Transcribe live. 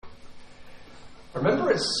I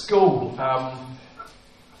remember at school,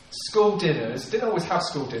 school dinners, didn't always have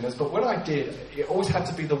school dinners, but when I did, it always had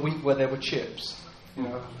to be the week where there were chips.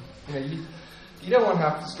 You don't want to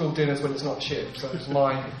have school dinners when it's not chips. That was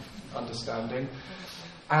my understanding.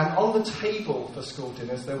 And on the table for school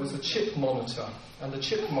dinners, there was a chip monitor. And the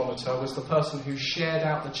chip monitor was the person who shared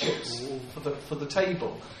out the chips for the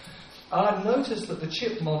table. And I noticed that the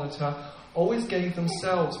chip monitor always gave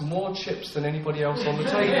themselves more chips than anybody else on the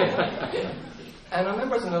table. And I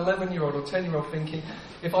remember as an 11-year-old or 10-year-old thinking,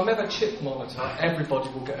 if I'm ever chip monitor, everybody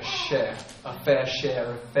will get a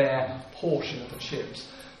fair portion of the chips.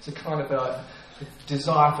 It's a kind of a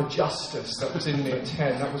desire for justice that was in me at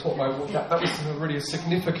 10. That was that was really a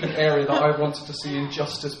significant area that I wanted to see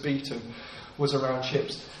injustice beaten, was around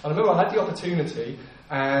chips. And I remember I had the opportunity,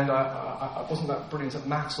 and I wasn't that brilliant at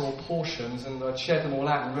maths or portions, and I shared them all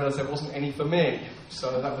out and realised there wasn't any for me.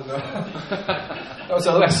 So that was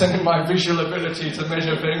a lesson in my visual ability to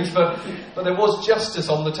measure things, but there was justice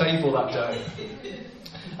on the table that day.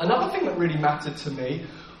 Another thing that really mattered to me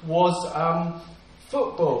was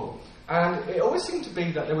football. And it always seemed to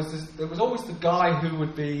be that there was always the guy who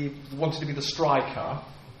wanted to be the striker,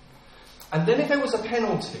 and then if there was a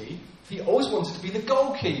penalty, he always wanted to be the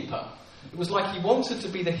goalkeeper. It was like he wanted to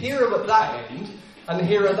be the hero at that end and the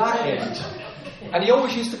hero at that end. And he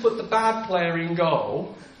always used to put the bad player in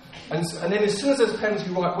goal, and then as soon as there's a penalty,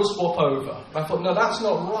 right, we'll swap over. And I thought, no, that's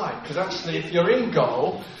not right, because actually if you're in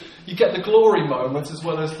goal, you get the glory moments as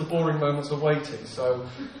well as the boring moments of waiting. So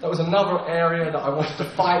that was another area that I wanted to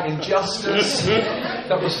fight injustice.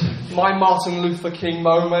 That was my Martin Luther King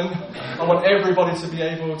moment. I want everybody to be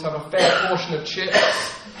able to have a fair portion of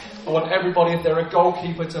chips. I want everybody, if they're a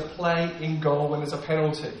goalkeeper, to play in goal when there's a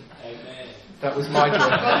penalty. Amen. That was my dream.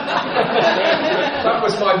 That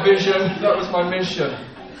was my vision. That was my mission.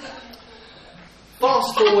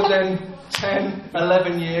 Fast forward then 10,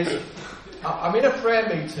 11 years. I'm in a prayer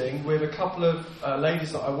meeting with a couple of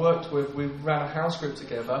ladies that I worked with. We ran a house group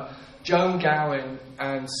together, Joan Gowan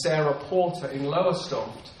and Sarah Porter in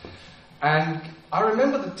Lowestoft. And I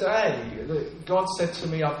remember the day that God said to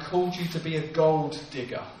me, I've called you to be a gold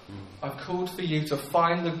digger. I've called for you to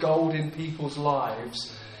find the gold in people's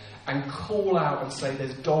lives and call out and say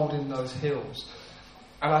there's gold in those hills.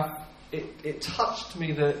 And it touched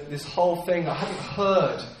me that this whole thing, I hadn't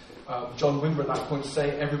heard John Wimber at that point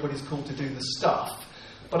say everybody's called to do the stuff.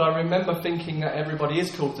 But I remember thinking that everybody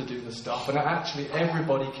is called to do the stuff, and actually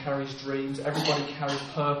everybody carries dreams, everybody carries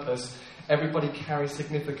purpose, everybody carries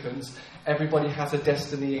significance, everybody has a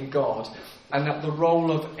destiny in God, and that the role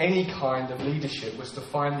of any kind of leadership was to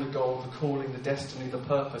find the goal, the calling, the destiny, the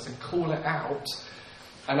purpose, and call it out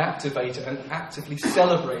and activate it and actively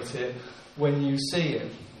celebrate it when you see it.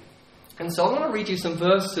 And so I'm going to read you some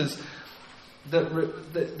verses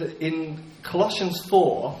that in Colossians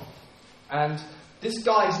 4, and this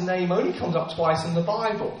guy's name only comes up twice in the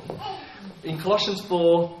Bible. In Colossians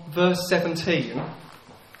 4, verse 17,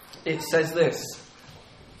 it says this: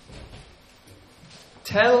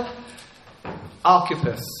 Tell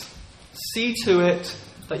Archippus, see to it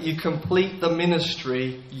that you complete the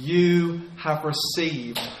ministry you have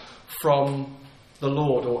received from the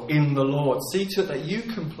Lord, or in the Lord. See to it that you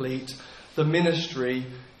complete the ministry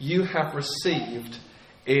you have received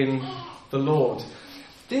in the Lord.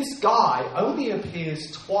 This guy only appears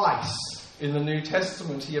twice in the New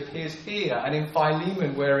Testament. He appears here and in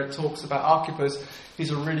Philemon, where it talks about Archippus. He's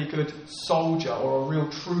a really good soldier, or a real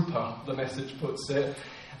trooper, the Message puts it,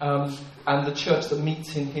 and the church that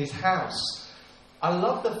meets in his house. I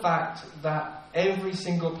love the fact that every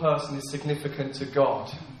single person is significant to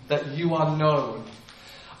God, that you are known.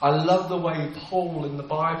 I love the way Paul in the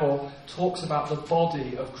Bible talks about the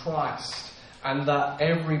body of Christ, and that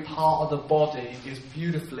every part of the body is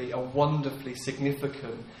beautifully and wonderfully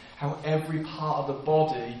significant. How every part of the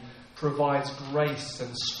body provides grace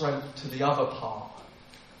and strength to the other part.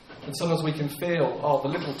 And sometimes we can feel, the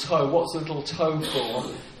little toe, what's the little toe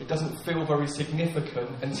for? It doesn't feel very significant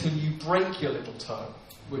until you break your little toe,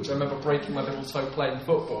 which I remember breaking my little toe playing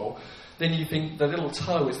football. Then you think the little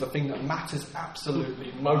toe is the thing that matters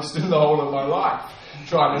absolutely most in the whole of my life,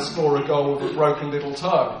 trying to score a goal with a broken little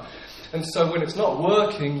toe. And so when it's not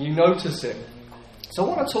working, you notice it. So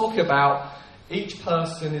I want to talk about each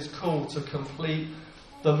person is called to complete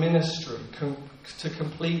the ministry, to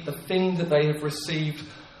complete the thing that they have received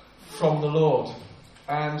from the Lord.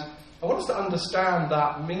 And I want us to understand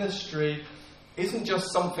that ministry isn't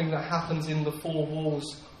just something that happens in the four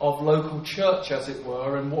walls of local church, as it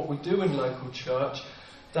were, and what we do in local church.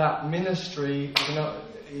 That ministry,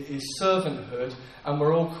 is servanthood, and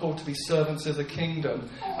we're all called to be servants of the kingdom.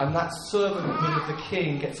 And that servanthood of the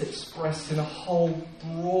king gets expressed in a whole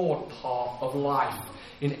broad part of life,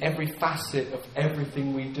 in every facet of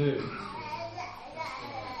everything we do.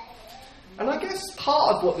 And I guess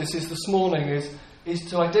part of what this is this morning is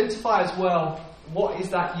to identify as well, what is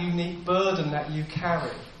that unique burden that you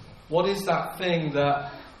carry? What is that thing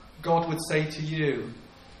that God would say to you?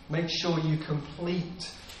 Make sure you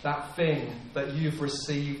complete that thing that you've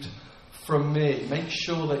received from me. Make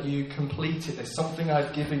sure that you complete it. There's something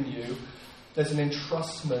I've given you. There's an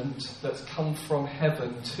entrustment that's come from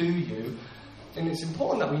heaven to you. And it's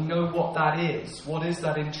important that we know what that is. What is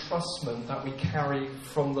that entrustment that we carry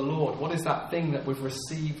from the Lord? What is that thing that we've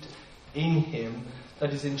received in him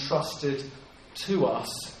that is entrusted to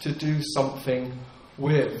us to do something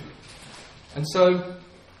with? And so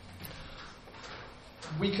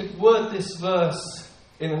we could word this verse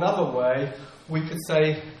in another way. We could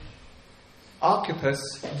say,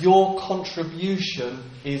 Archippus, your contribution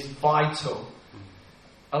is vital.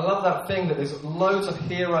 I love that thing that there's loads of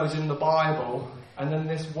heroes in the Bible, and then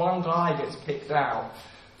this one guy gets picked out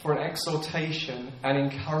for an exhortation and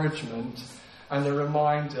encouragement and a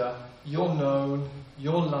reminder, you're known,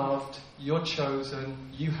 you're loved, you're chosen,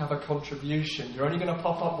 you have a contribution. You're only going to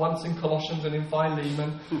pop up once in Colossians and in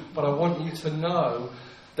Philemon, but I want you to know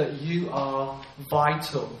that you are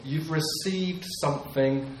vital. You've received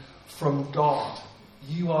something from God.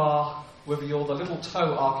 You are, whether you're the little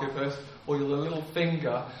toe, Archippus, or you're the little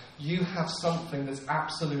finger, you have something that's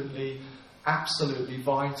absolutely, absolutely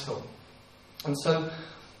vital. And so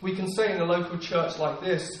we can say in a local church like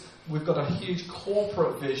this, we've got a huge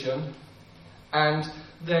corporate vision, and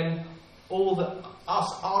then all the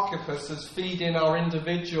us Archippuses feed in our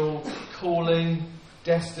individual calling,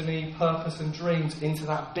 destiny, purpose and dreams into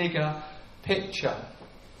that bigger picture.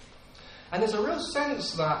 And there's a real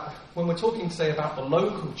sense that when we're talking, say, about the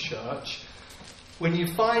local church, when you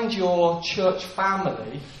find your church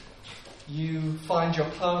family, you find your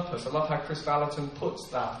purpose. I love how Chris Valentin puts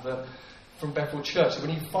that from Bethel Church.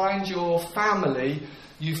 When you find your family,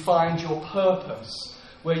 you find your purpose.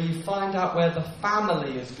 Where you find out where the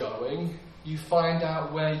family is going, you find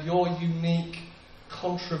out where your unique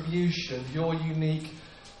contribution, your unique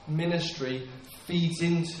ministry feeds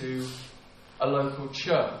into a local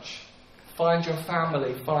church. Find your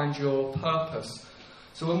family, find your purpose.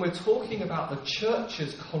 So when we're talking about the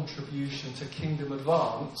church's contribution to Kingdom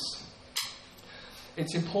Advance,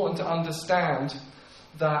 it's important to understand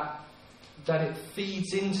that it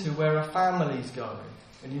feeds into where a family's going.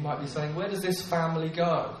 And you might be saying, where does this family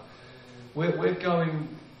go? We're going,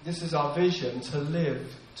 this is our vision, to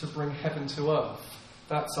live, to bring heaven to earth.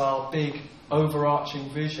 That's our big overarching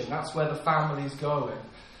vision. That's where the family's going.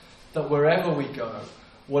 That wherever we go,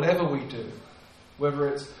 whatever we do, whether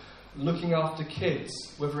it's looking after kids,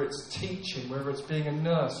 whether it's teaching, whether it's being a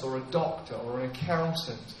nurse or a doctor or an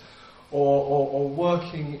accountant, or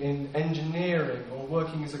working in engineering, or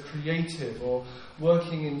working as a creative, or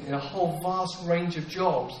working in a whole vast range of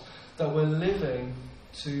jobs, that we're living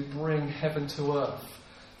to bring heaven to earth,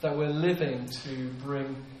 that we're living to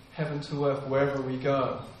bring heaven to earth wherever we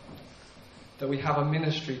go, that we have a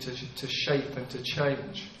ministry to shape and to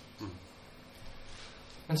change.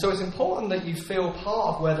 And so it's important that you feel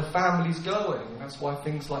part of where the family's going. That's why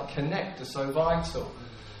things like Connect are so vital.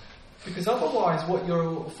 Because otherwise what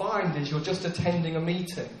you'll find is you're just attending a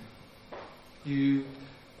meeting. You're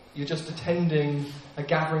just attending a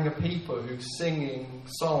gathering of people who's singing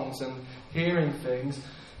songs and hearing things.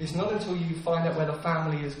 It's not until you find out where the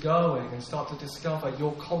family is going and start to discover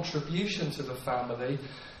your contribution to the family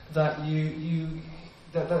that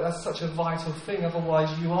that's such a vital thing. Otherwise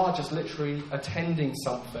you are just literally attending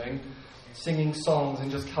something, singing songs and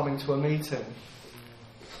just coming to a meeting.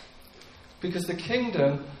 Because the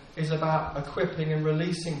kingdom is about equipping and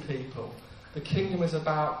releasing people. The kingdom is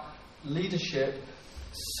about leadership,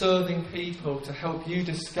 serving people to help you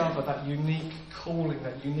discover that unique calling,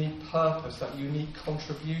 that unique purpose, that unique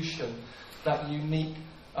contribution, that unique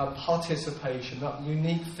participation, that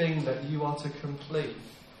unique thing that you are to complete.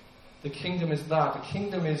 The kingdom is that. The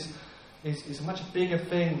kingdom is a much bigger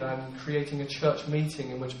thing than creating a church meeting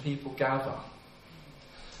in which people gather.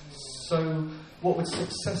 So what would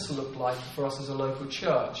success look like for us as a local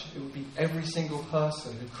church? It would be every single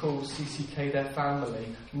person who calls CCK their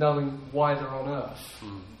family, knowing why they're on earth.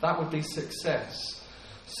 That would be success.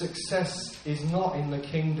 Success is not in the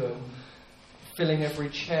kingdom filling every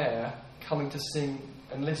chair, coming to sing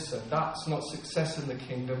And listen, that's not success in the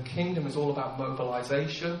kingdom. Kingdom is all about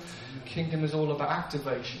mobilization. Kingdom is all about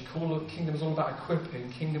activation. Kingdom is all about equipping.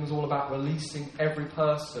 Kingdom is all about releasing every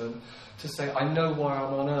person to say, I know why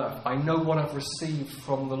I'm on earth. I know what I've received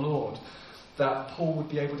from the Lord. That Paul would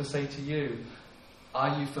be able to say to you,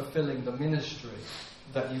 are you fulfilling the ministry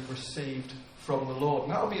that you've received from the Lord?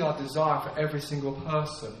 And that will be our desire for every single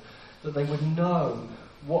person, that they would know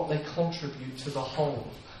what they contribute to the whole,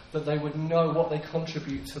 that they would know what they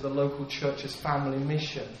contribute to the local church's family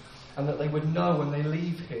mission, and that they would know when they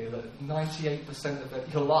leave here that 98%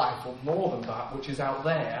 of your life, or more than that, which is out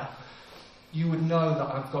there, you would know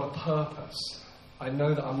that I've got a purpose. I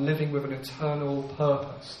know that I'm living with an eternal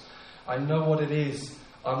purpose. I know what it is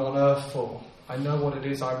I'm on earth for. I know what it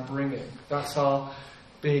is I'm bringing. That's our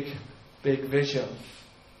big, big vision.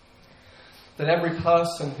 That every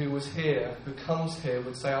person who was here, who comes here,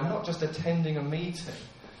 would say, I'm not just attending a meeting.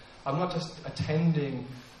 I'm not just attending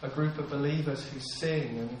a group of believers who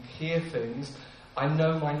sing and hear things. I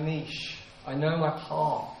know my niche. I know my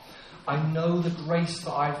part. I know the grace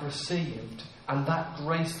that I've received. And that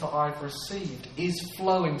grace that I've received is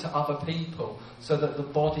flowing to other people so that the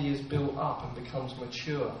body is built up and becomes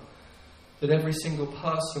mature. That every single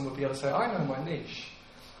person would be able to say, I know my niche.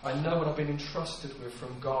 I know what I've been entrusted with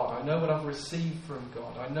from God. I know what I've received from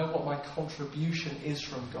God. I know what my contribution is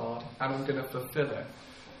from God, and I'm going to fulfill it.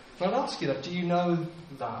 And I'd ask you that. Do you know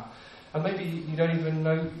that? And maybe you don't even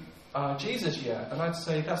know Jesus yet. And I'd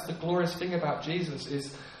say that's the glorious thing about Jesus,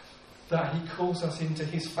 is that he calls us into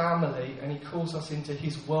his family, and he calls us into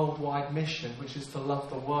his worldwide mission, which is to love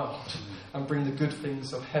the world and bring the good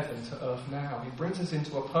things of heaven to earth now. He brings us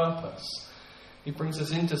into a purpose. He brings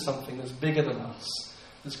us into something that's bigger than us,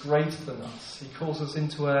 that's greater than us. He calls us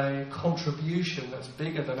into a contribution that's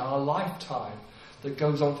bigger than our lifetime, that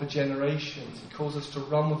goes on for generations. He calls us to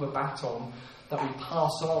run with a baton that we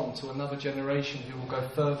pass on to another generation who will go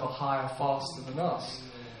further, higher, faster than us.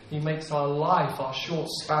 He makes our life, our short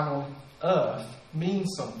span on earth, mean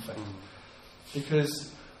something.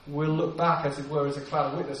 Because we'll look back, as it were, as a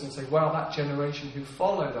cloud of witness and say, wow, that generation who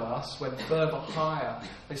followed us went further, higher.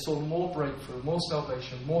 They saw more breakthrough, more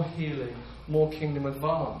salvation, more healing, more kingdom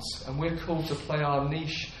advance. And we're called to play our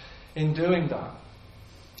niche in doing that.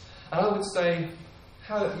 And I would say,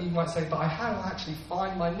 you might say, but how do I actually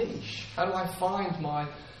find my niche? How do I find my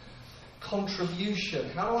contribution?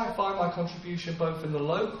 How do I find my contribution both in the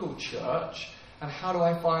local church, and how do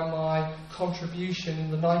I find my contribution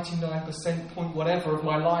in the 99% point whatever of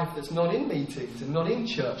my life that's not in meetings and not in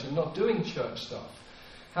church and not doing church stuff?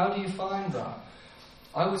 How do you find that?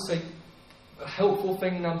 I would say a helpful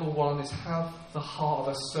thing, number one, is have the heart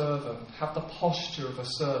of a servant, have the posture of a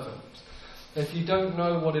servant. If you don't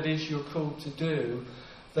know what it is you're called to do,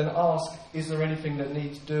 then ask, is there anything that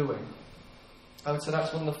needs doing? I would say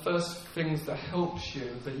that's one of the first things that helps you,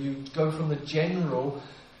 that you go from the general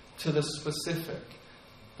to the specific.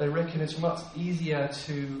 They reckon it's much easier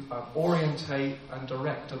to orientate and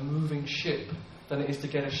direct a moving ship than it is to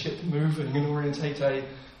get a ship moving and orientate a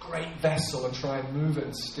great vessel and try and move it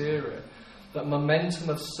and steer it. That momentum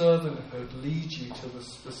of servanthood leads you to the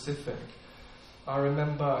specific. I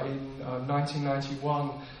remember in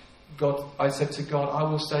 1991, I said to God, I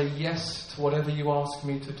will say yes to whatever you ask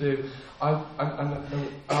me to do. I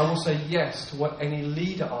will say yes to what any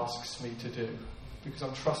leader asks me to do, because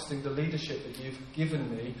I'm trusting the leadership that you've given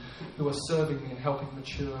me, who are serving me and helping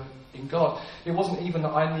mature in God. It wasn't even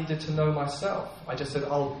that I needed to know myself. I just said,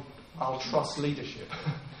 I'll trust leadership.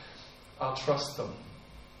 I'll trust them.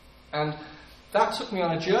 And that took me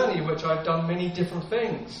on a journey in which I've done many different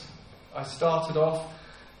things. I started off,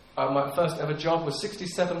 my first ever job was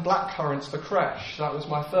 67 blackcurrants for Creche. That was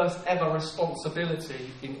my first ever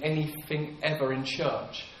responsibility in anything ever in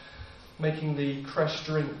church. Making the Creche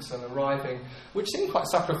drinks and arriving, which seemed quite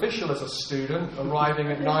sacrificial as a student, arriving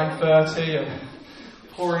at 9:30 and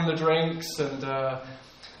pouring the drinks, and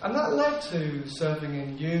that led to serving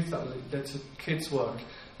in youth, that led to kids' work.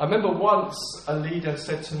 I remember once a leader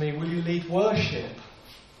said to me, will you lead worship?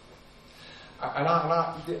 And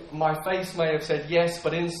my face may have said yes,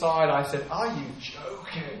 but inside I said, are you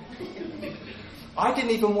joking? I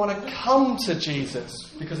didn't even want to come to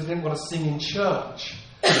Jesus because I didn't want to sing in church.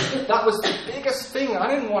 That was the biggest thing. I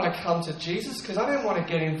didn't want to come to Jesus because I didn't want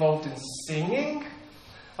to get involved in singing.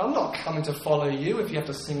 I'm not coming to follow you if you have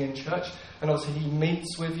to sing in church. And obviously he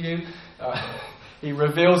meets with you. He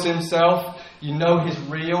reveals himself. You know he's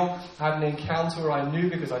real. I had an encounter where I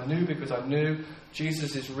knew because I knew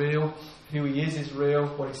Jesus is real. Who he is real.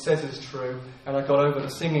 What he says is true. And I got over the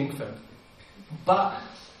singing thing. But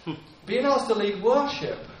being asked to lead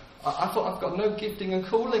worship, I thought I've got no gifting and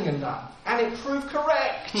calling in that. And it proved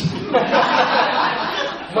correct.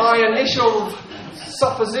 My initial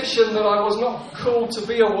supposition that I was not called to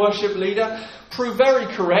be a worship leader proved very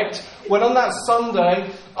correct when on that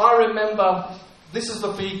Sunday, I remember, this is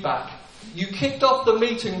the feedback. You kicked off the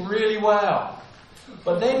meeting really well.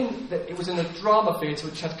 But then it was in a drama theatre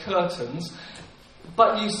which had curtains.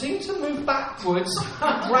 But you seemed to move backwards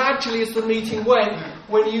gradually as the meeting went,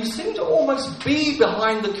 when you seemed to almost be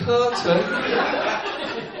behind the curtain.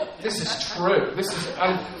 This is true.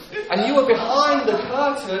 And you were behind the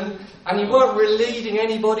curtain, and you weren't really leading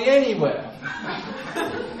anybody anywhere.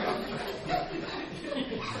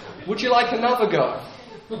 Would you like another go?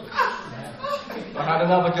 I had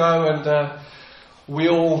another go, and we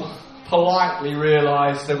all politely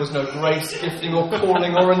realised there was no grace, gifting or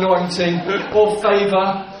calling or anointing or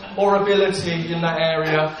favour or ability in that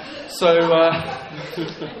area. So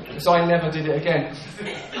I never did it again.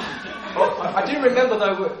 I do remember,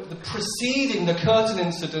 though, the preceding the curtain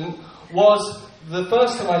incident was the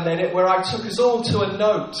first time I led it, where I took us all to a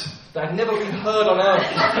note that had never been heard on earth.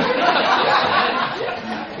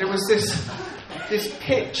 It was this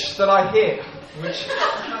pitch that I hit, which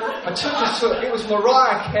I took us to. It was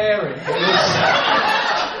Mariah Carey. And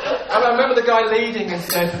I remember the guy leading and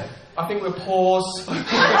said, I think we'll pause.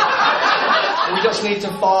 We just need to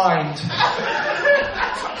find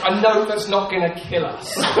a note that's not going to kill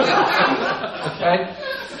us. Okay?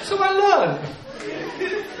 So I learned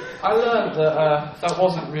that that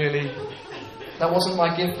wasn't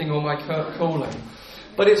my gifting or my calling.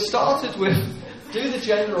 But it started with do the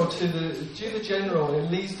general, and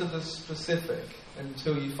it leads to the specific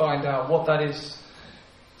until you find out what that is.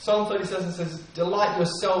 Psalm 37 says, delight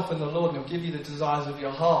yourself in the Lord and He'll give you the desires of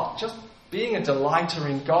your heart. Just being a delighter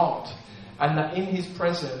in God, and that in His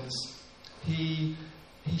presence He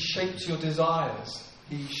shapes your desires.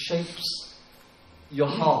 He shapes your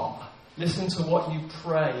heart. Listen to what you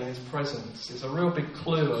pray in His presence. It's a real big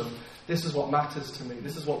clue of this is what matters to me.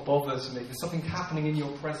 This is what bothers me. There's something happening in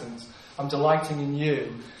your presence. I'm delighting in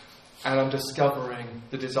you, and I'm discovering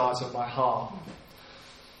the desires of my heart.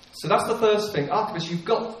 So that's the first thing. Archippus, you've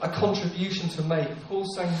got a contribution to make.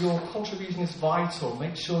 Paul's saying your contribution is vital.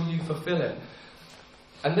 Make sure you fulfill it.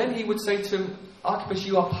 And then he would say to him, Archippus,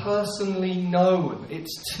 you are personally known.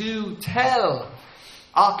 It's to tell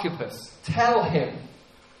Archippus. Tell him.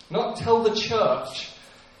 Not tell the church.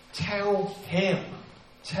 Tell him.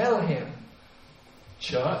 Tell him,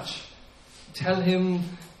 church. Tell him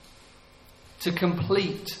to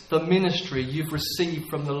complete the ministry you've received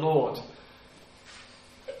from the Lord.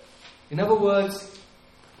 In other words,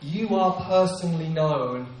 you are personally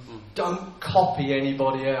known. Don't copy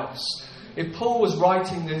anybody else. If Paul was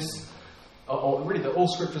writing this, or really that all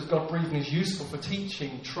Scripture is God-breathed and is useful for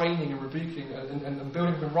teaching, training and rebuking and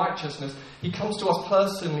building up in righteousness, he comes to us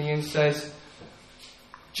personally and says,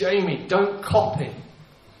 Jamie, don't copy.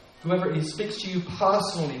 Whoever it is speaks to you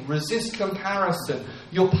personally. Resist comparison.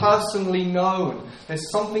 You're personally known.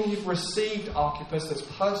 There's something you've received, Archippus, that's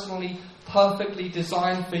personally, perfectly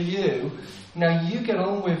designed for you. Now you get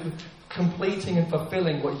on with completing and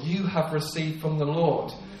fulfilling what you have received from the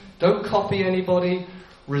Lord. Don't copy anybody.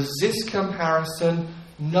 Resist comparison.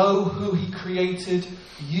 Know who He created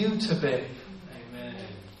you to be. Amen.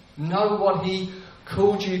 Know what He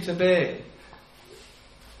called you to be.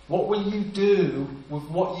 What will you do with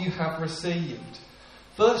what you have received?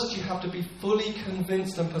 First, you have to be fully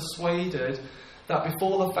convinced and persuaded that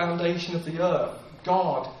before the foundation of the earth,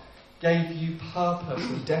 God gave you purpose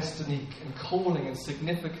and destiny and calling and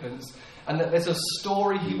significance, and that there's a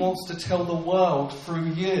story He wants to tell the world through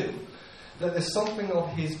you. That there's something of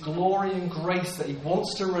His glory and grace that He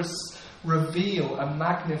wants to reveal and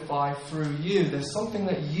magnify through you. There's something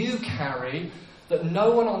that you carry that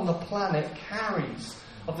no one on the planet carries.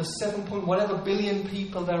 Of the 7 billion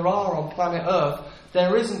people there are on planet Earth,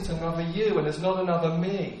 there isn't another you and there's not another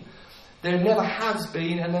me. There never has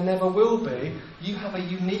been and there never will be. You have a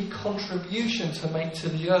unique contribution to make to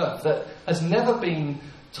the earth that has never been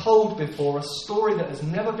told before. A story that has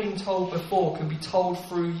never been told before can be told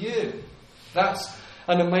through you. That's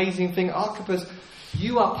an amazing thing. Archippus,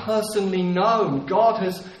 you are personally known. God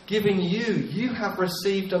has given you. You have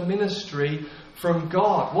received a ministry from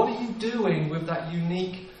God. What are you doing with that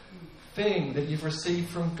unique thing that you've received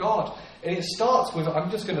from God? And it starts with, I'm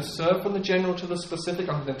just going to serve from the general to the specific.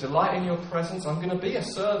 I'm going to delight in your presence. I'm going to be a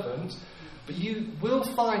servant. But you will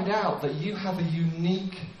find out that you have a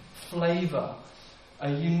unique flavour, a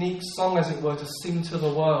unique song, as it were, to sing to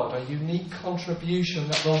the world, a unique contribution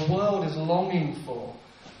that the world is longing for.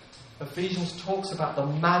 Ephesians talks about the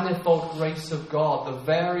manifold grace of God, the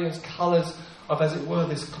various colours of, as it were,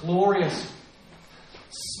 this glorious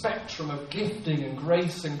spectrum of gifting and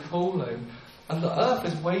grace and calling. And the earth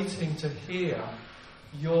is waiting to hear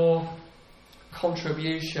your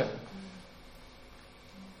contribution.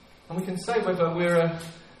 And we can say whether we're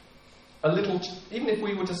a little, even if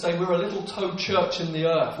we were to say we're a little toe church in the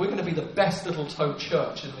earth, we're going to be the best little toe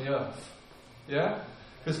church in the earth. Yeah?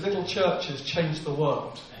 Because little churches change the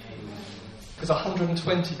world. Because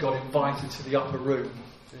 120 got invited to the upper room.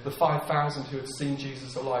 The 5,000 who had seen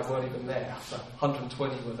Jesus alive weren't even there. So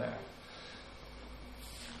 120 were there.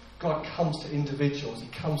 God comes to individuals. He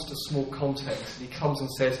comes to small contexts. He comes and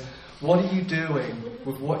says, what are you doing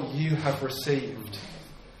with what you have received?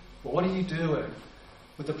 What are you doing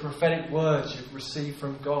with the prophetic words you've received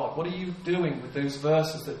from God? What are you doing with those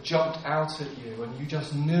verses that jumped out at you and you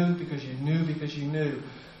just knew because you knew because you knew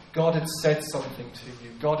God had said something to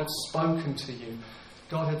you. God had spoken to you.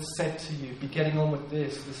 God had said to you, be getting on with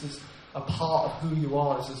this. This is a part of who you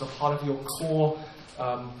are. This is a part of your core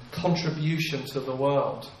contribution to the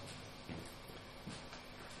world.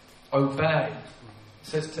 Obey.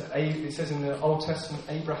 It says in the Old Testament,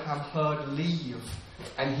 Abraham heard, leave,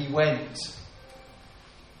 and he went.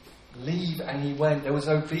 Leave and he went. There was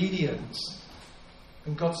obedience.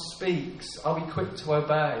 And God speaks. Are we quick to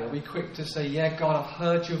obey? Are we quick to say, yeah, God, I've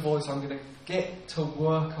heard your voice. I'm going to get to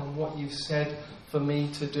work on what you said for me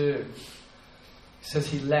to do. He says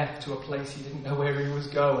he left to a place he didn't know where he was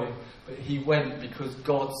going, but he went because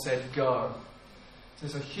God said go.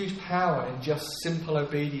 There's a huge power in just simple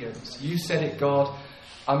obedience. You said it, God.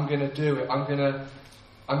 I'm going to do it. I'm going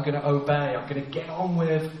to obey. I'm going to get on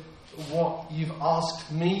with what you've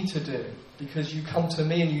asked me to do, because you come to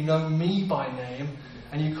me and you know me by name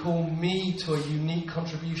and you call me to a unique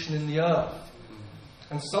contribution in the earth.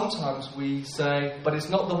 And sometimes we say, but it's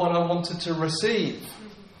not the one I wanted to receive.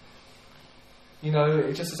 You know,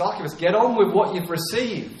 it just says, Archivist, get on with what you've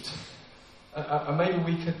received. And maybe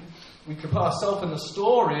we could put ourselves in the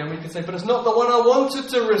story and we could say, but it's not the one I wanted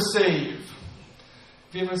to receive.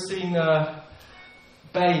 Have you ever seen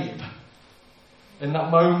Babe? In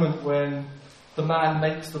that moment when the man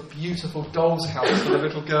makes the beautiful doll's house for the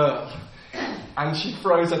little girl and she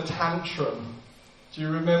throws a tantrum. Do you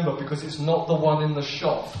remember? Because it's not the one in the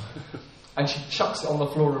shop. And she chucks it on the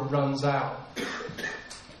floor and runs out.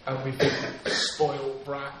 And we think, spoiled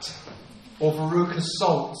brat. Or Veruca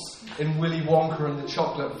Salt in Willy Wonka and the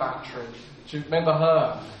Chocolate Factory. Do you remember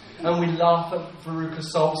her? And we laugh at Veruca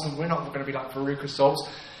Salt and we're not going to be like Veruca Salt.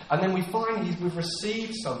 And then we find we've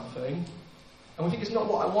received something and we think it's not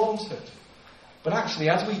what I wanted. But actually,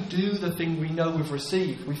 as we do the thing we know we've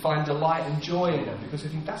received, we find delight and joy in it because we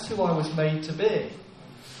think that's who I was made to be.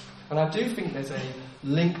 And I do think there's a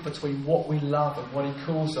link between what we love and what he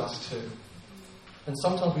calls us to. And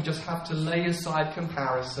sometimes we just have to lay aside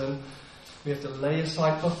comparison. We have to lay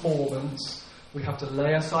aside performance. We have to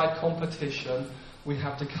lay aside competition. We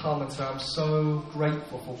have to come and say, I'm so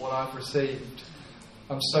grateful for what I've received.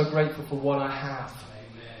 I'm so grateful for what I have.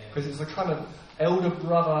 Because it's a kind of elder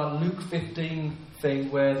brother, Luke 15 thing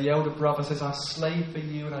where the elder brother says, I slaved for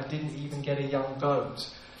you and I didn't even get a young goat.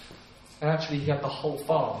 And actually he had the whole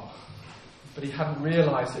farm. But he hadn't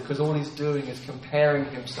realised it because all he's doing is comparing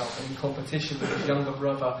himself and in competition with his younger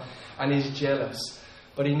brother and he's jealous.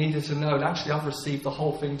 But he needed to know, actually I've received the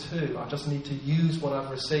whole thing too. I just need to use what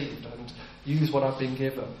I've received and use what I've been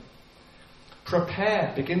given.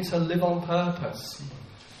 Prepare. Begin to live on purpose.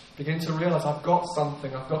 Begin to realise I've got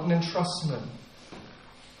something. I've got an entrustment.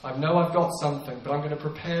 I know I've got something, but I'm going to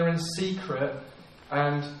prepare in secret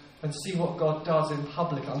and see what God does in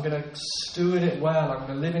public. I'm going to steward it well. I'm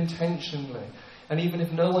going to live intentionally. And even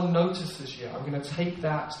if no one notices yet, I'm going to take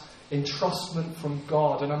that entrustment from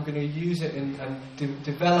God and I'm going to use it and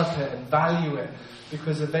develop it and value it,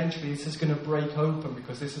 because eventually this is going to break open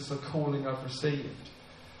because this is the calling I've received.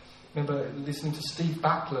 Remember listening to Steve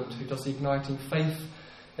Backlund, who does the Igniting Faith,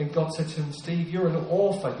 and God said to him, Steve, you're an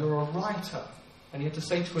author, you're a writer. And he had to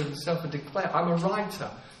say to himself and declare, I'm a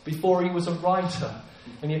writer, before he was a writer.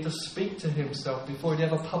 And he had to speak to himself before he'd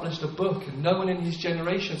ever published a book. And no one in his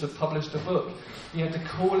generations had published a book. He had to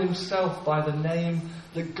call himself by the name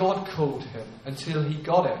that God called him until he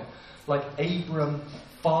got it. Like Abram,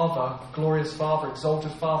 father, glorious father,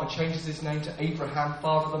 exalted father, changes his name to Abraham,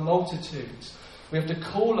 father of the multitudes. We have to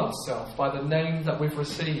call ourselves by the name that we've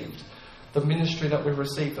received, the ministry that we've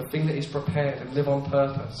received, the thing that is prepared, and live on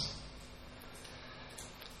purpose.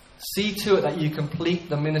 See to it that you complete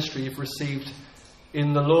the ministry you've received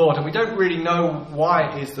in the Lord. And we don't really know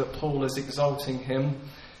why it is that Paul is exalting him.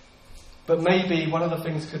 But maybe one of the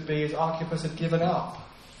things could be is Archippus had given up.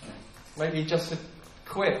 Maybe he just had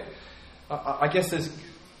quit. I guess there's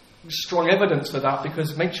strong evidence for that,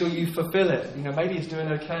 because make sure you fulfill it. Maybe he's doing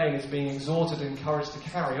okay and he's being exhorted and encouraged to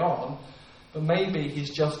carry on, but maybe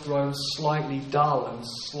he's just grown slightly dull and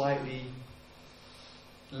slightly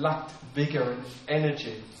lacked vigour and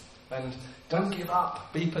energy. And don't give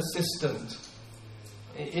up, be persistent.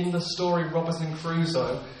 In the story Robinson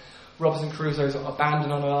Crusoe is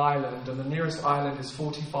abandoned on an island, and the nearest island is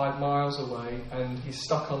 45 miles away, and he's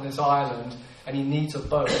stuck on this island and he needs a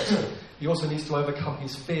boat. He also needs to overcome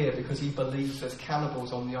his fear because he believes there's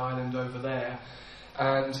cannibals on the island over there.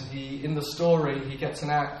 And in the story, he gets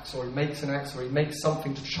an axe, or he makes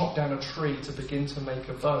something to chop down a tree to begin to make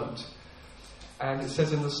a boat. And it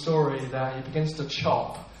says in the story that he begins to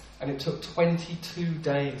chop, and it took 22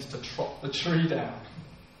 days to chop the tree down.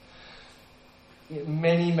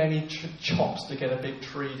 Many chops to get a big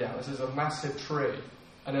tree down. This is a massive tree.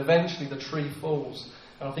 And eventually the tree falls.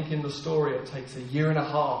 And I think in the story it takes 1.5 years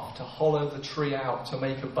to hollow the tree out to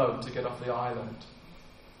make a boat to get off the island.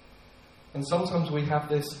 And sometimes we have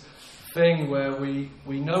this thing where we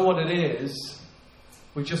know what it is,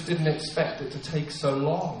 we just didn't expect it to take so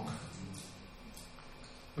long.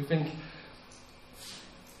 We think,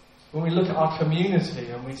 when we look at our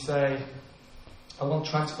community and we say, I want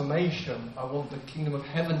transformation, I want the kingdom of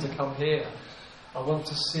heaven to come here, I want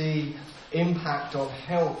to see impact on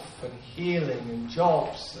health and healing and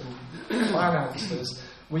jobs and finances,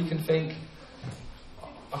 we can think,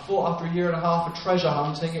 I thought after 1.5 years of treasure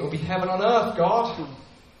hunting it would be heaven on earth, God.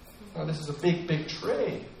 No, this is a big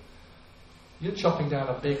tree. You're chopping down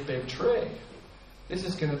a big tree. This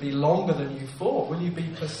is going to be longer than you thought. Will you be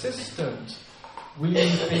persistent? Will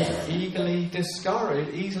you be easily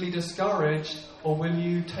discouraged, or will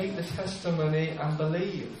you take the testimony and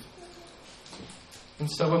believe? And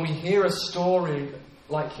so when we hear a story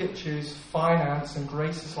like Kipchu's finance and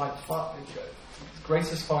Grace's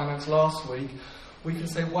finance last week, we can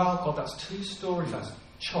say, wow, God, that's 2 stories. That's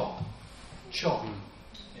chop.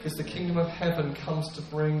 Because the kingdom of heaven comes to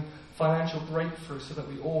bring financial breakthrough so that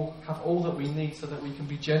we all have all that we need so that we can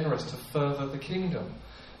be generous to further the kingdom.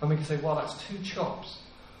 And we can say, wow, that's 2 chops.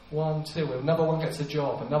 1, 2. Another one gets a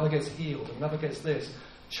job. Another gets healed. Another gets this.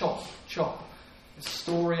 Chop. It's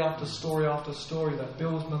story after story after story that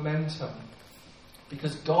builds momentum.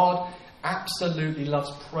 Because God absolutely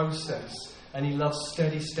loves process. And He loves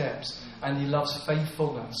steady steps. And He loves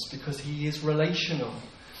faithfulness. Because He is relational.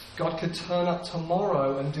 God could turn up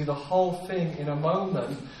tomorrow and do the whole thing in a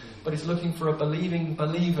moment. But He's looking for believing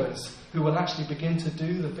believers who will actually begin to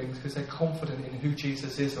do the things because they're confident in who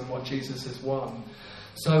Jesus is and what Jesus has won.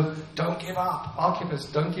 So don't give up. Archippus,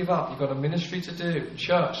 don't give up. You've got a ministry to do.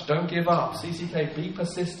 Church, don't give up. CCK, be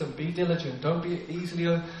persistent, be diligent. Don't be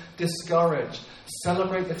easily discouraged.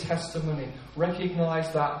 Celebrate the testimony.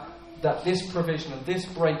 Recognize that this provision and this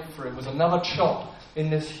breakthrough was another chop in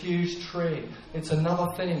this huge tree. It's another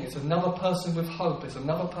thing. It's another person with hope. It's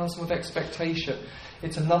another person with expectation.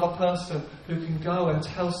 It's another person who can go and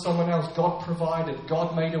tell someone else, God provided,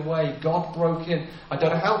 God made a way, God broke in. I don't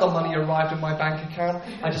know how the money arrived in my bank account.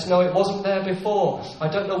 I just know it wasn't there before. I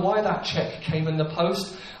don't know why that cheque came in the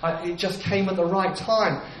post. It just came at the right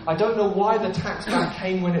time. I don't know why the tax back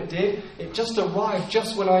came when it did. It just arrived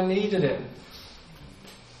just when I needed it.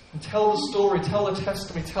 And tell the story, tell the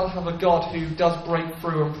testimony, tell how the God who does break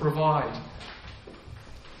through and provide.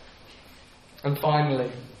 And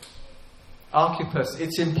finally, Archippus,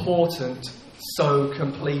 it's important, so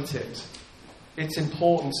complete it. It's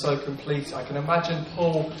important, so complete it. I can imagine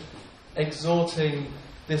Paul exhorting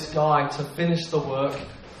this guy to finish the work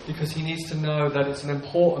because he needs to know that it's an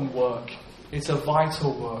important work. It's a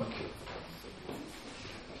vital work.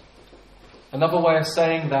 Another way of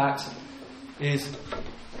saying that is,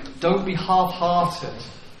 don't be half-hearted.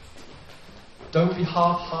 Don't be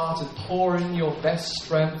half-hearted. Pour in your best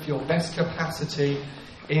strength, your best capacity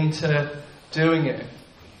into doing it.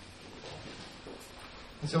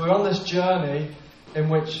 And so we're on this journey in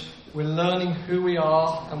which we're learning who we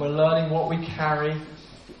are and we're learning what we carry.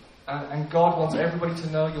 And God wants everybody to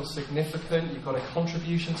know you're significant. You've got a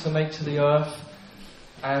contribution to make to the earth.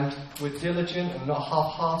 And we're diligent and not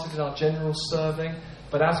half-hearted in our general serving.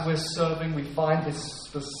 But as we're serving, we find this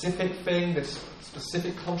specific thing, this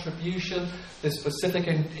specific contribution, this specific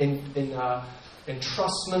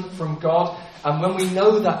entrustment from God. And when we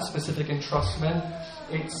know that specific entrustment,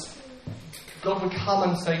 God would come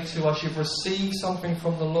and say to us, you've received something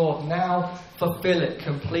from the Lord. Now fulfill it,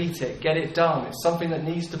 complete it, get it done. It's something that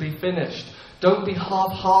needs to be finished. Don't be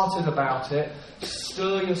half-hearted about it.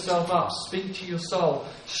 Stir yourself up. Speak to your soul.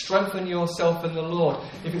 Strengthen yourself in the Lord.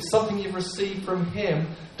 If it's something you've received from Him,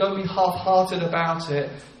 don't be half-hearted about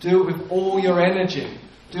it. Do it with all your energy.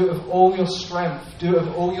 Do it with all your strength. Do it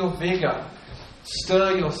with all your vigour.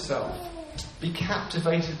 Stir yourself. Be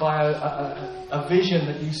captivated by a vision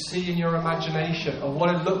that you see in your imagination of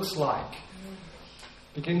what it looks like.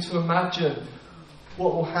 Begin to imagine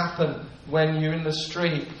what will happen when you're in the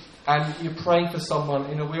street and you're praying for someone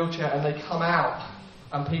in a wheelchair and they come out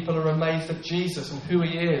and people are amazed at Jesus and who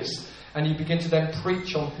He is. And you begin to then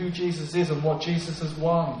preach on who Jesus is and what Jesus has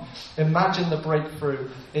won. Imagine the breakthrough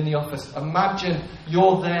in the office. Imagine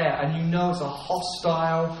you're there and you know it's a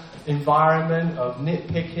hostile environment of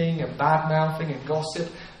nitpicking and bad-mouthing and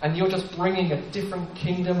gossip. And you're just bringing a different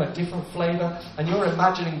kingdom, a different flavour. And you're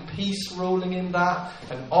imagining peace ruling in that,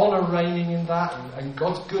 and honour reigning in that, and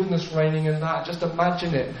God's goodness reigning in that. Just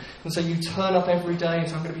imagine it. And so you turn up every day and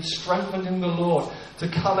say, I'm going to be strengthened in the Lord to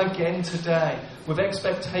come again today with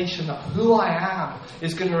expectation that who I am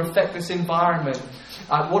is going to affect this environment.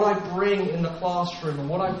 What I bring in the classroom and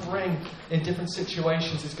what I bring in different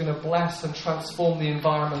situations is going to bless and transform the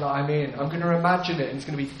environment that I'm in. I'm going to imagine it, and it's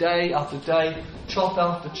going to be day after day, chop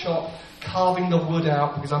after chop, carving the wood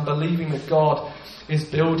out, because I'm believing that God is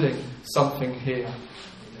building something here.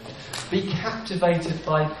 Be captivated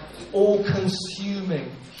by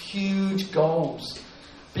all-consuming, huge goals.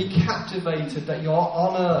 Be captivated that you're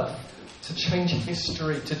on earth to change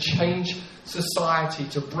history, to change society,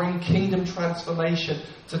 to bring kingdom transformation,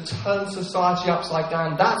 to turn society upside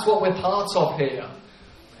down. That's what we're part of here.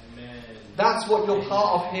 Amen. That's what you're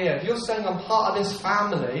part of here. If you're saying I'm part of this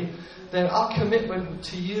family, then our commitment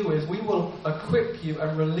to you is we will equip you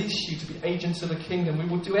and release you to be agents of the kingdom. We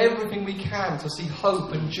will do everything we can to see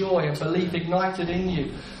hope and joy and belief ignited in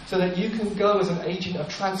you so that you can go as an agent of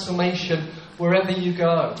transformation wherever you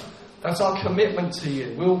go. That's our commitment to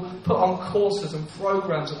you. We'll put on courses and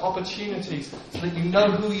programs and opportunities so that you know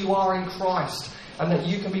who you are in Christ and that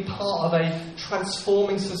you can be part of a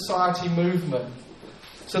transforming society movement.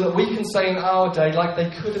 So that we can say in our day, like they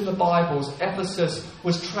could in the Bibles, Ephesus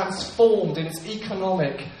was transformed in its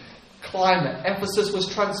economic climate. Ephesus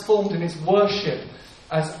was transformed in its worship.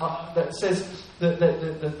 As that says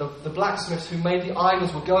the blacksmiths who made the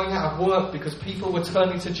idols were going out of work because people were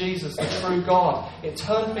turning to Jesus, the true God. It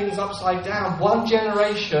turned things upside down. One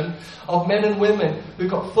generation of men and women who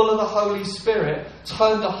got full of the Holy Spirit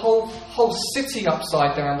turned the whole city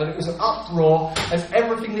upside down. That it was an uproar as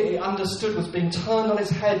everything that it understood was being turned on its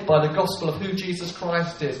head by the gospel of who Jesus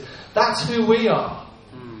Christ is. That's who we are.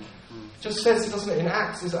 Just says it, doesn't it, in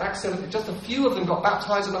Acts? Is Acts 7? Just a few of them got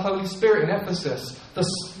baptized in the Holy Spirit in Ephesus.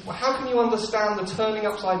 How can you understand the turning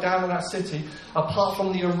upside down in that city apart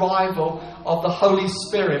from the arrival of the Holy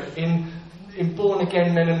Spirit in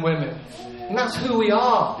born-again men and women? And that's who we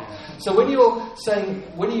are. So when you're saying,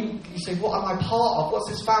 you say, what am I part of? What's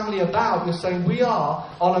this family about? You're saying we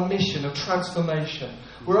are on a mission of transformation.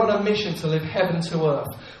 We're on a mission to live heaven to earth.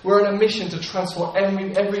 We're on a mission to transform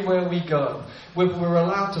everywhere we go. Whether we're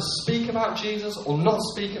allowed to speak about Jesus or not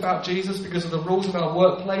speak about Jesus because of the rules in our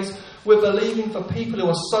workplace, we're believing for people who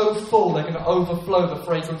are so full they're going to overflow the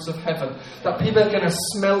fragrance of heaven. That people are going to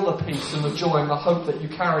smell the peace and the joy and the hope that you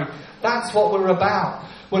carry. That's what we're about.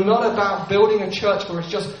 We're not about building a church where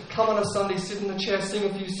it's just come on a Sunday, sit in the chair, sing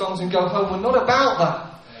a few songs and go home. We're not about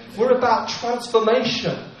that. We're about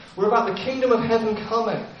transformation. We're about the kingdom of heaven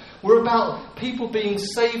coming. We're about people being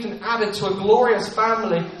saved and added to a glorious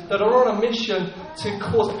family that are on a mission to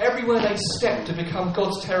cause everywhere they step to become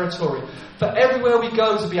God's territory. For everywhere we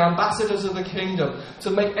go to be ambassadors of the kingdom.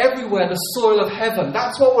 To make everywhere the soil of heaven.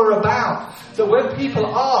 That's what we're about. That when people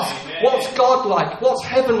ask, what's God like? What's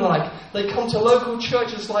heaven like? They come to local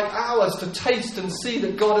churches like ours to taste and see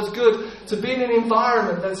that God is good. To be in an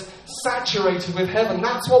environment that's saturated with heaven.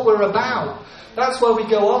 That's what we're about. That's why we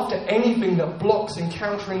go after anything that blocks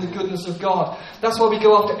encountering the goodness of God. That's why we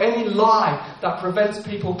go after any lie that prevents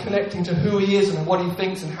people connecting to who He is and what He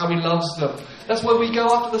thinks and how He loves them. That's why we go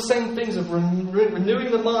after the same things of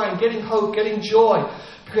renewing the mind, getting hope, getting joy.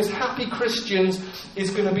 Because happy Christians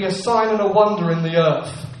is going to be a sign and a wonder in the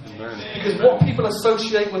earth. Because what people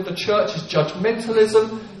associate with the church is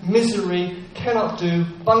judgmentalism, misery, cannot do,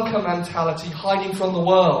 bunker mentality, hiding from the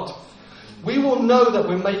world. We will know that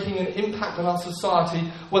we're making an impact on our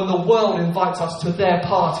society when the world invites us to their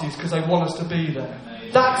parties because they want us to be there.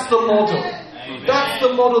 That's the model. That's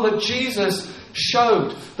the model that Jesus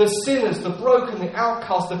showed. The sinners, the broken, the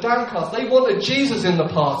outcast, the downcast, they wanted Jesus in the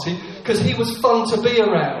party because He was fun to be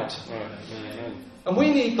around. And we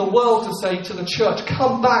need the world to say to the church,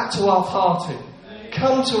 come back to our party.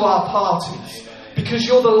 Come to our parties. Because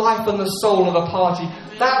you're the life and the soul of the party.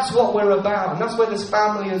 That's what we're about. And that's where this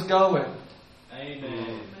family is going.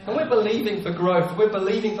 Amen. And we're believing for growth. We're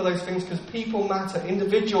believing for those things because people matter.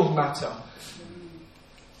 Individuals matter.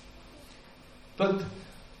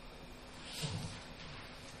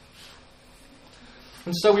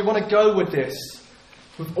 And so we want to go with this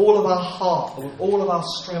with all of our heart, with all of our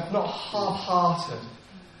strength, not half-hearted.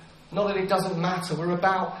 Not that it doesn't matter.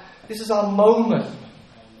 This is our moment.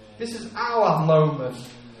 This is our moment.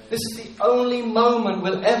 This is the only moment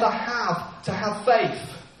we'll ever have to have faith.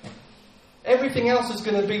 Everything else is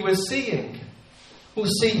going to be we're seeing. We'll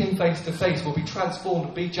see Him face to face. We'll be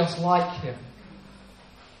transformed, be just like Him.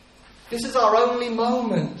 This is our only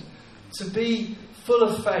moment to be full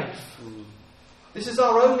of faith. This is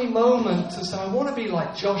our only moment to say, I want to be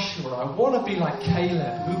like Joshua. I want to be like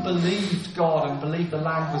Caleb, who believed God and believed the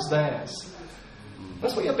land was theirs.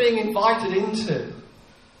 That's what you're being invited into.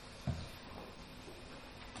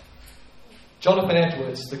 Jonathan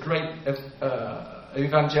Edwards, the great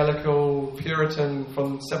evangelical Puritan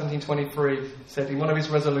from 1723, said in one of his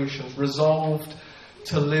resolutions, resolved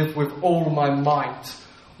to live with all my might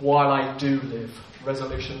while I do live.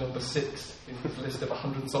 Resolution number 6 in his list of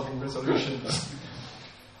 100-something resolutions.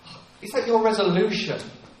 Is that your resolution?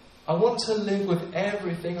 I want to live with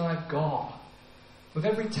everything I've got, with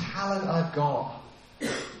every talent I've got.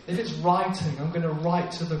 If it's writing, I'm going to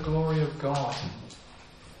write to the glory of God.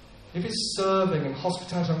 If it's serving and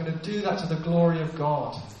hospitality, I'm going to do that to the glory of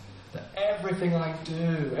God. That everything I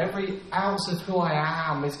do, every ounce of who I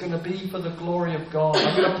am is going to be for the glory of God.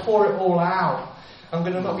 I'm going to pour it all out. I'm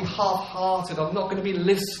going to not be half-hearted. I'm not going to be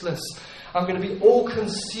listless. I'm going to be all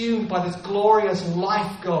consumed by this glorious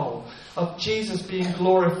life goal of Jesus being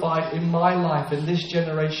glorified in my life, in this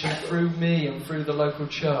generation, through me and through the local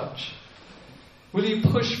church. Will you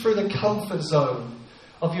push through the comfort zone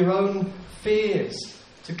of your own fears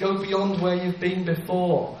to go beyond where you've been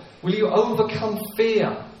before? Will you overcome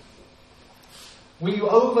fear? Will you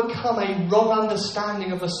overcome a wrong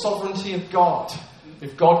understanding of the sovereignty of God?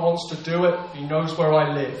 If God wants to do it, He knows where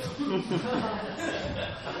I live.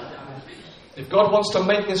 If God wants to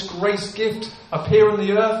make this grace gift appear on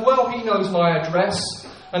the earth, well, He knows my address.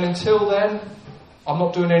 And until then, I'm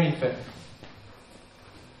not doing anything.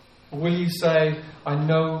 Or will you say, I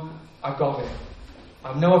know I got it.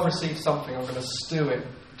 I know I've received something. I'm going to do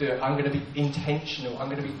it. I'm going to be intentional. I'm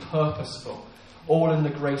going to be purposeful. All in the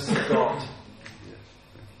grace of God.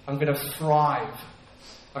 I'm going to thrive.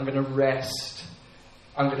 I'm going to rest.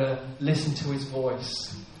 I'm going to listen to His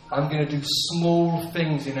voice. I'm going to do small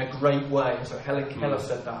things in a great way. So Helen Keller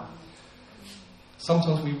said that.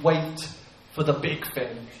 Sometimes we wait for the big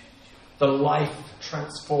thing, the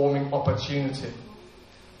life-transforming opportunity,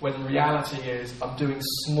 when reality is I'm doing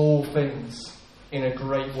small things in a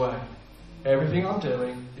great way. Everything I'm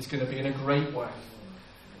doing is going to be in a great way.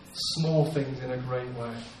 Small things in a great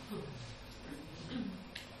way.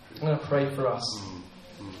 I'm going to pray for us.